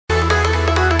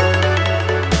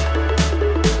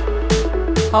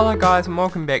Hello guys and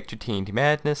welcome back to TNT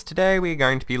Madness. Today we're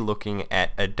going to be looking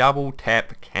at a double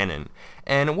tap cannon.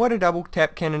 And what a double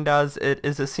tap cannon does, it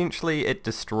essentially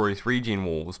destroys regen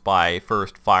walls by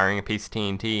first firing a piece of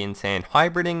TNT and sand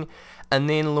hybriding, and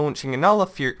then launching another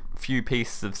few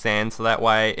pieces of sand, so that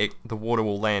way the water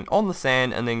will land on the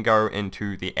sand and then go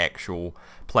into the actual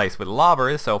place where the lava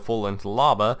is, so it'll fall into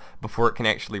lava before it can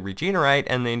actually regenerate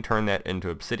and then turn that into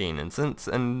obsidian. And since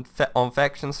on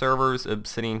faction servers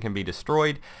obsidian can be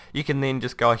destroyed, you can then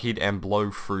just go ahead and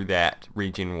blow through that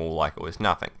regen wall like it was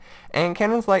nothing. And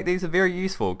cannons like these are very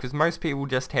useful because most people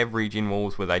just have regen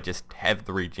walls where they just have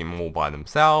the regen wall by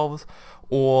themselves,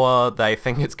 or they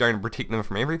think it's going to protect them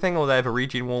from everything, or they have a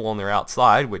regen wall on their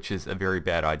outside, which is a very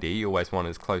bad idea. You always want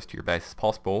as close to your base as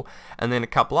possible, and then a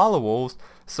couple other walls.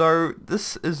 So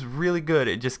this is really good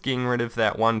at just getting rid of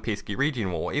that one pesky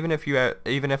regen wall. Even if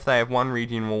they have one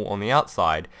regen wall on the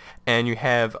outside and you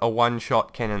have a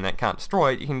one-shot cannon that can't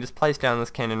destroy it, you can just place down this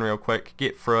cannon real quick,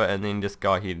 get through it, and then just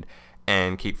go ahead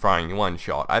and keep firing your one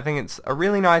shot. I think it's a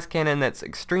really nice cannon that's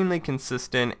extremely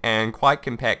consistent and quite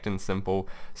compact and simple.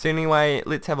 So anyway,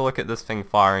 let's have a look at this thing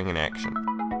firing in action.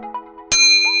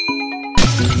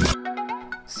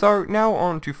 So now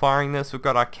on to firing this. We've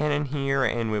got our cannon here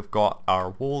and we've got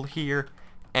our wall here,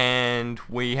 and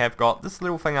we have got this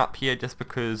little thing up here just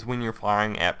because when you're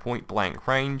firing at point blank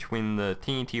range, when the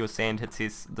TNT or sand hits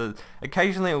this,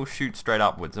 occasionally it will shoot straight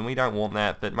upwards, and we don't want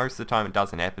that, but most of the time it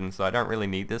doesn't happen, so I don't really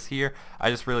need this here. I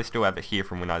just really still have it here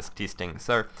from when I was testing.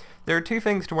 So there are two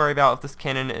things to worry about with this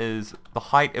cannon is the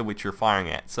height at which you're firing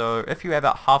at. So if you have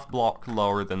it half block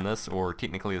lower than this, or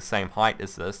technically the same height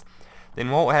as this, then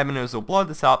what will happen is it'll blow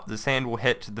this up, the sand will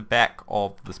hit the back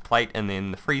of this plate, and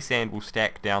then the free sand will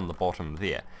stack down the bottom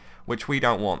there, which we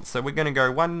don't want. So we're going to go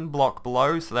one block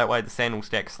below, so that way the sand will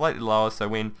stack slightly lower, so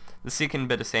when the second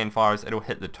bit of sand fires, it'll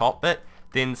hit the top bit,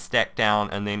 then stack down,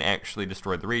 and then actually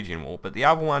destroy the regen wall. But the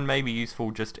other one may be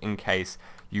useful just in case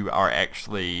you are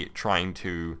actually trying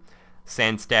to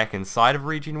sand stack inside of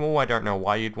regen wall. I don't know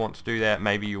why you'd want to do that.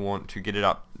 Maybe you want to get it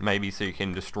up, maybe so you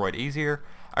can destroy it easier.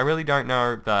 I really don't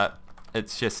know, but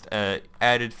it's just an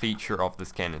added feature of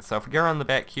this cannon. So if we go around the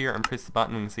back here and press the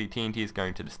button, we can see TNT is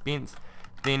going to dispense.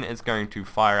 Then it's going to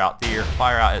fire out there,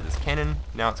 fire out at this cannon.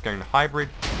 Now it's going to hybrid,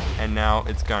 and now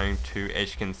it's going to,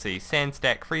 as you can see, sand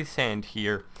stack, free sand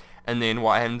here. And then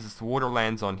what happens is the water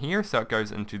lands on here, so it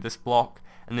goes into this block.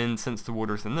 And then since the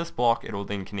water's in this block, it'll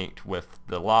then connect with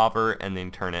the lava and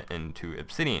then turn it into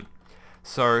obsidian.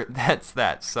 So that's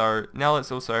that. So now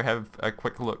let's also have a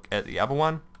quick look at the other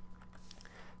one.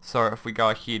 So if we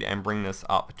go ahead and bring this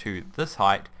up to this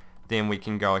height, then we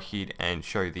can go ahead and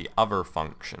show the other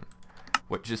function,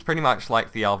 which is pretty much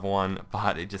like the other one,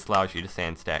 but it just allows you to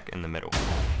sand stack in the middle.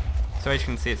 So as you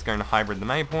can see, it's going to hybrid the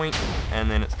main point, and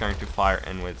then it's going to fire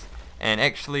inwards. And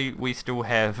actually, we still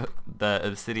have the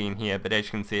obsidian here, but as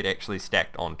you can see, it actually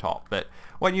stacked on top. But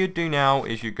what you do now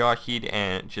is you go ahead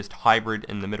and just hybrid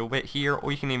in the middle bit here,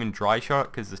 or you can even dry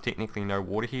shot because there's technically no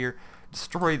water here.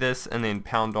 Destroy this and then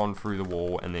pound on through the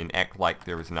wall and then act like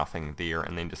there is nothing there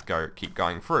and then just keep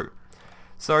going through.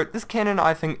 So this cannon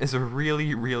I think is a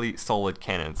really, really solid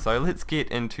cannon. So let's get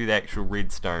into the actual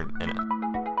redstone in it.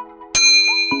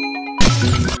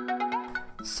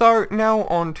 So now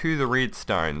on to the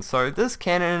redstone. So this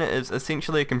cannon is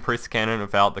essentially a compressed cannon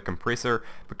without the compressor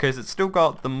because it's still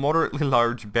got the moderately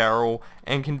large barrel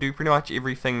and can do pretty much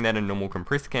everything that a normal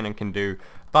compressed cannon can do,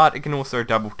 but it can also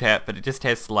double tap, but it just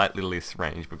has slightly less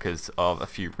range because of a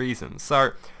few reasons.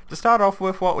 So to start off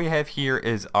with, what we have here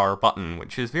is our button,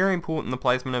 which is very important in the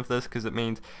placement of this because it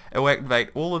means it will activate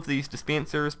all of these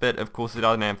dispensers, but of course it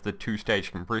doesn't have the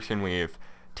two-stage compression. We have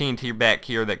TNT back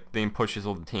here that then pushes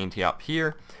all the TNT up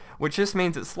here, which just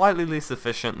means it's slightly less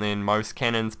efficient than most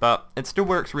cannons, but it still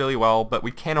works really well. But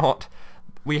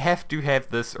we have to have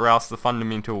this or else the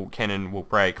fundamental cannon will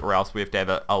break, or else we have to have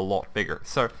it a lot bigger.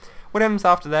 So what happens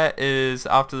after that is,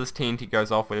 after this TNT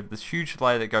goes off, we have this huge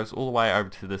layer that goes all the way over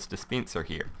to this dispenser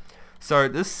here. So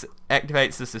this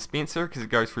activates this dispenser because it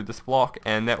goes through this block,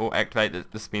 and that will activate the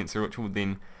dispenser, which will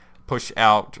then push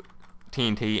out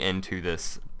TNT into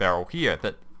this barrel here.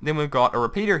 But then we've got a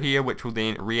repeater here which will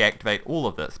then reactivate all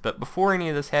of this. But before any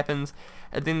of this happens,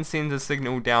 it then sends a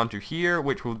signal down to here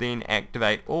which will then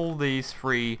activate all these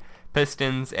three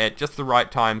pistons at just the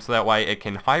right time, so that way it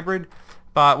can hybrid.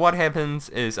 But what happens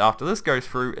is after this goes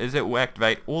through is it will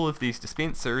activate all of these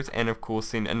dispensers and of course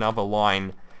send another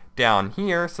line down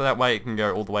here, so that way it can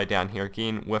go all the way down here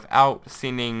again without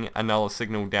sending another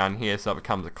signal down here, so it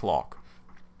becomes a clock.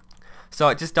 So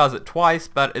it just does it twice,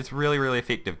 but it's really, really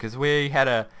effective because we had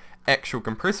a actual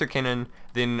compressor cannon,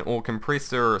 then or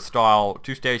compressor style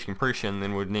two-stage compression,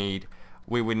 then would need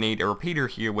we would need a repeater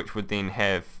here, which would then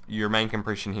have your main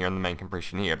compression here and the main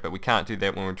compression here, but we can't do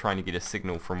that when we're trying to get a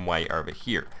signal from way over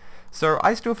here. So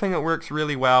I still think it works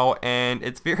really well, and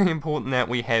it's very important that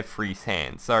we have free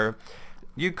sand. So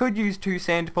you could use 2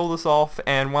 sand to pull this off,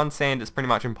 and 1 sand is pretty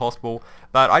much impossible,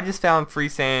 but I just found free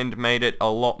sand made it a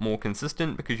lot more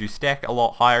consistent because you stack a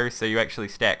lot higher, so you actually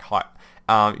stack high.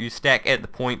 You stack at the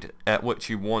point at which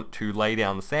you want to lay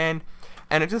down the sand,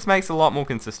 and it just makes it a lot more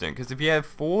consistent, because if you have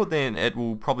 4, then it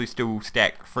will probably still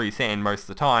stack free sand most of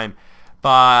the time,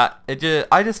 but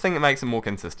I just think it makes it more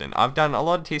consistent. I've done a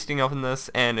lot of testing on this,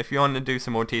 and if you want to do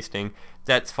some more testing,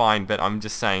 that's fine, but I'm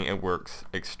just saying it works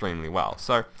extremely well.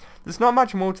 So there's not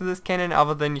much more to this cannon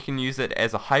other than you can use it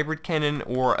as a hybrid cannon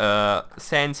or a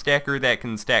sand stacker that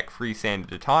can stack free sand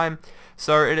at a time.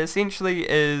 So it essentially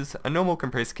is a normal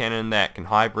compressed cannon that can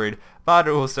hybrid, but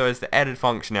it also has the added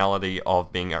functionality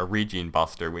of being a regen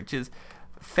buster, which is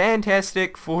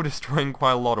fantastic for destroying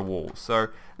quite a lot of walls. So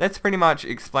that's pretty much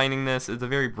explaining this. It's a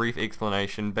very brief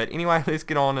explanation, but anyway, let's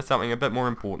get on to something a bit more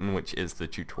important, which is the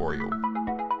tutorial.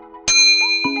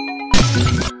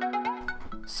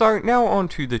 So now on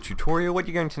to the tutorial. What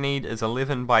you're going to need is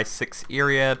 11 by 6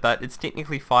 area, but it's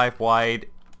technically 5 wide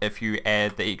if you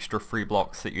add the extra 3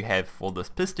 blocks that you have for this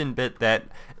piston bit. That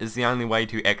is the only way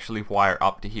to actually wire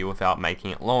up to here without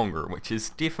making it longer, which is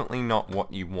definitely not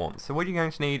what you want. So what you're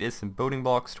going to need is some building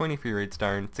blocks, 23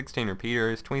 redstone, 16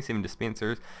 repeaters, 27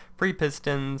 dispensers, 3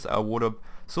 pistons, a water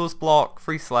source block,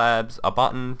 3 slabs, a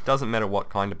button, doesn't matter what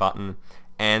kind of button,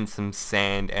 and some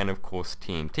sand, and of course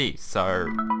TNT.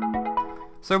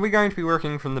 So we're going to be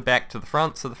working from the back to the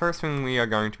front. So the first thing we are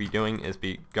going to be doing is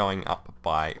going up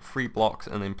by 3 blocks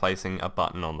and then placing a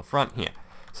button on the front here.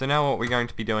 So now what we're going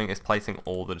to be doing is placing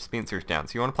all the dispensers down.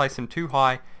 So you want to place them 2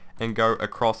 high and go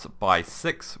across by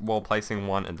 6 while placing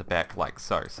 1 in the back like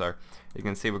so. So you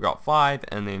can see we've got 5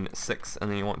 and then 6, and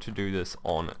then you want to do this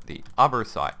on the other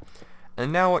side.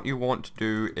 And now what you want to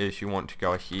do is you want to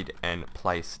go ahead and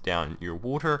place down your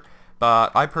water.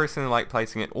 But I personally like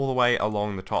placing it all the way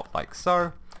along the top like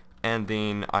so, and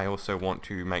then I also want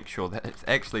to make sure that it's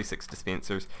actually 6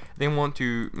 dispensers. Then want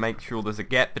to make sure there's a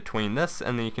gap between this,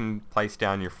 and then you can place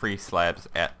down your 3 slabs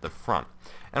at the front.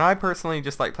 And I personally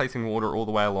just like placing water all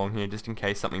the way along here just in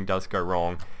case something does go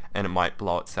wrong and it might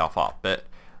blow itself up. But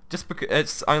just because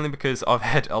it's only because I've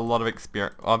had a lot of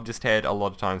experience. I've just had a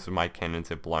lot of times when my cannons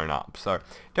have blown up. So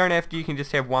don't have to. You can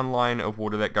just have 1 line of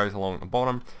water that goes along the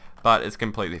bottom, but it's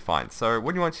completely fine. So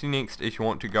what you want to do next is you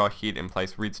want to go ahead and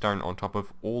place redstone on top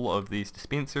of all of these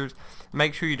dispensers.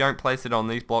 Make sure you don't place it on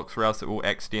these blocks or else it will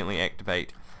accidentally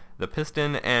activate the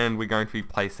piston, and we're going to be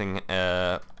placing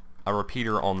a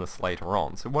repeater on this later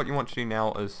on. So what you want to do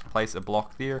now is place a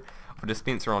block there, a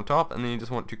dispenser on top, and then you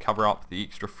just want to cover up the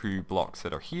extra few blocks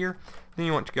that are here. Then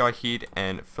you want to go ahead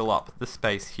and fill up the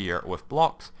space here with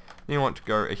blocks. Then you want to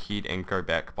go ahead and go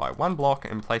back by 1 block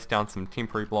and place down some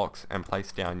temporary blocks and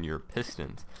place down your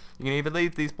pistons. You can either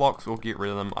leave these blocks or get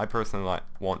rid of them. I personally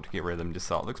want to get rid of them just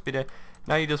so it looks better.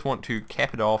 Now you just want to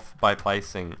cap it off by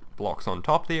placing blocks on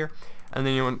top there, and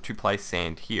then you want to place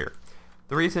sand here.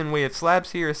 The reason we have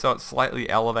slabs here is so it's slightly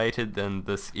elevated than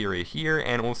this area here,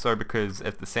 and also because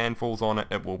if the sand falls on it,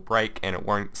 it will break and it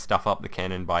won't stuff up the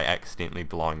cannon by accidentally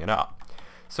blowing it up.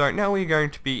 So now we're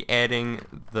going to be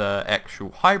adding the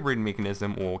actual hybrid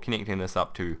mechanism, or connecting this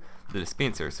up to the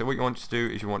dispenser. So what you want to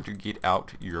do is you want to get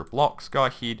out your blocks, go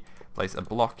ahead, place a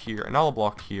block here, another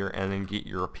block here, and then get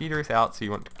your repeaters out. So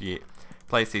you want to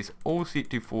place these all set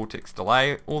to 4 ticks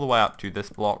delay all the way up to this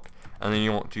block, and then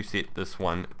you want to set this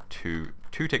one to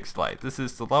 2 ticks delay. This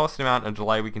is the lowest amount of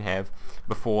delay we can have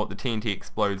before the TNT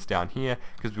explodes down here,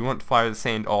 because we want to fire the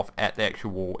sand off at the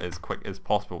actual wall as quick as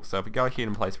possible. So if we go ahead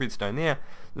and place redstone there,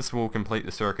 this will complete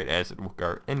the circuit as it will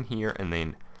go in here and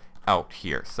then out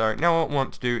here. So now what we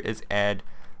want to do is add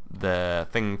the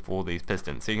thing for these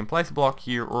pistons. So you can place a block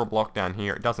here or a block down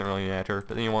here, it doesn't really matter,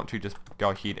 but then you want to just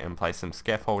go ahead and place some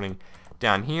scaffolding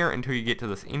down here until you get to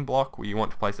this end block where you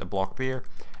want to place a block there,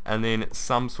 and then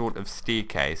some sort of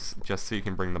staircase just so you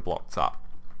can bring the blocks up.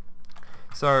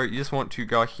 So you just want to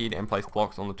go ahead and place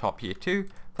blocks on the top here too,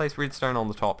 place redstone on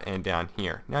the top and down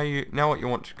here. Now what you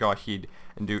want to go ahead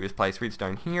and do is place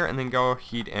redstone here, and then go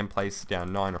ahead and place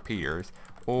down 9 repeaters,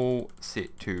 all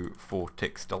set to 4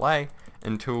 ticks delay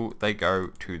until they go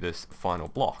to this final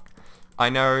block. I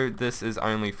know this is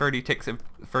only 36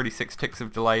 ticks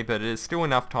of delay, but it is still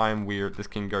enough time where this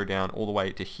can go down all the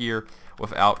way to here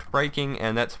without breaking,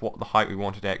 and that's what the height we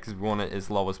want it at, because we want it as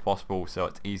low as possible so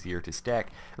it's easier to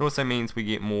stack. It also means we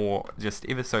get more, just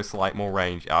ever so slight more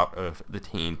range out of the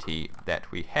TNT that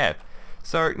we have.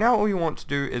 So now all you want to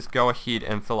do is go ahead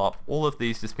and fill up all of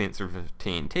these dispensers with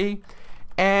TNT,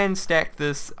 and stack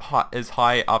this as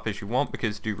high up as you want,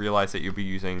 because do realize that you'll be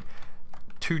using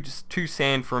two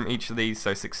sand from each of these,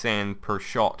 so 6 sand per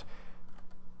shot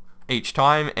each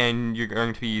time, and you're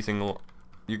going to be using 2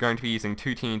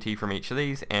 TNT from each of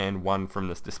these and 1 from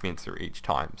this dispenser each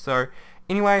time. So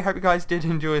anyway, hope you guys did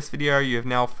enjoy this video. You have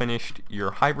now finished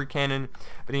your hybrid cannon,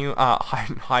 but anyway,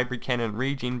 hybrid cannon,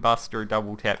 regen buster,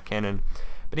 double tap cannon.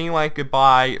 But anyway,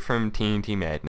 goodbye from TNT Madness.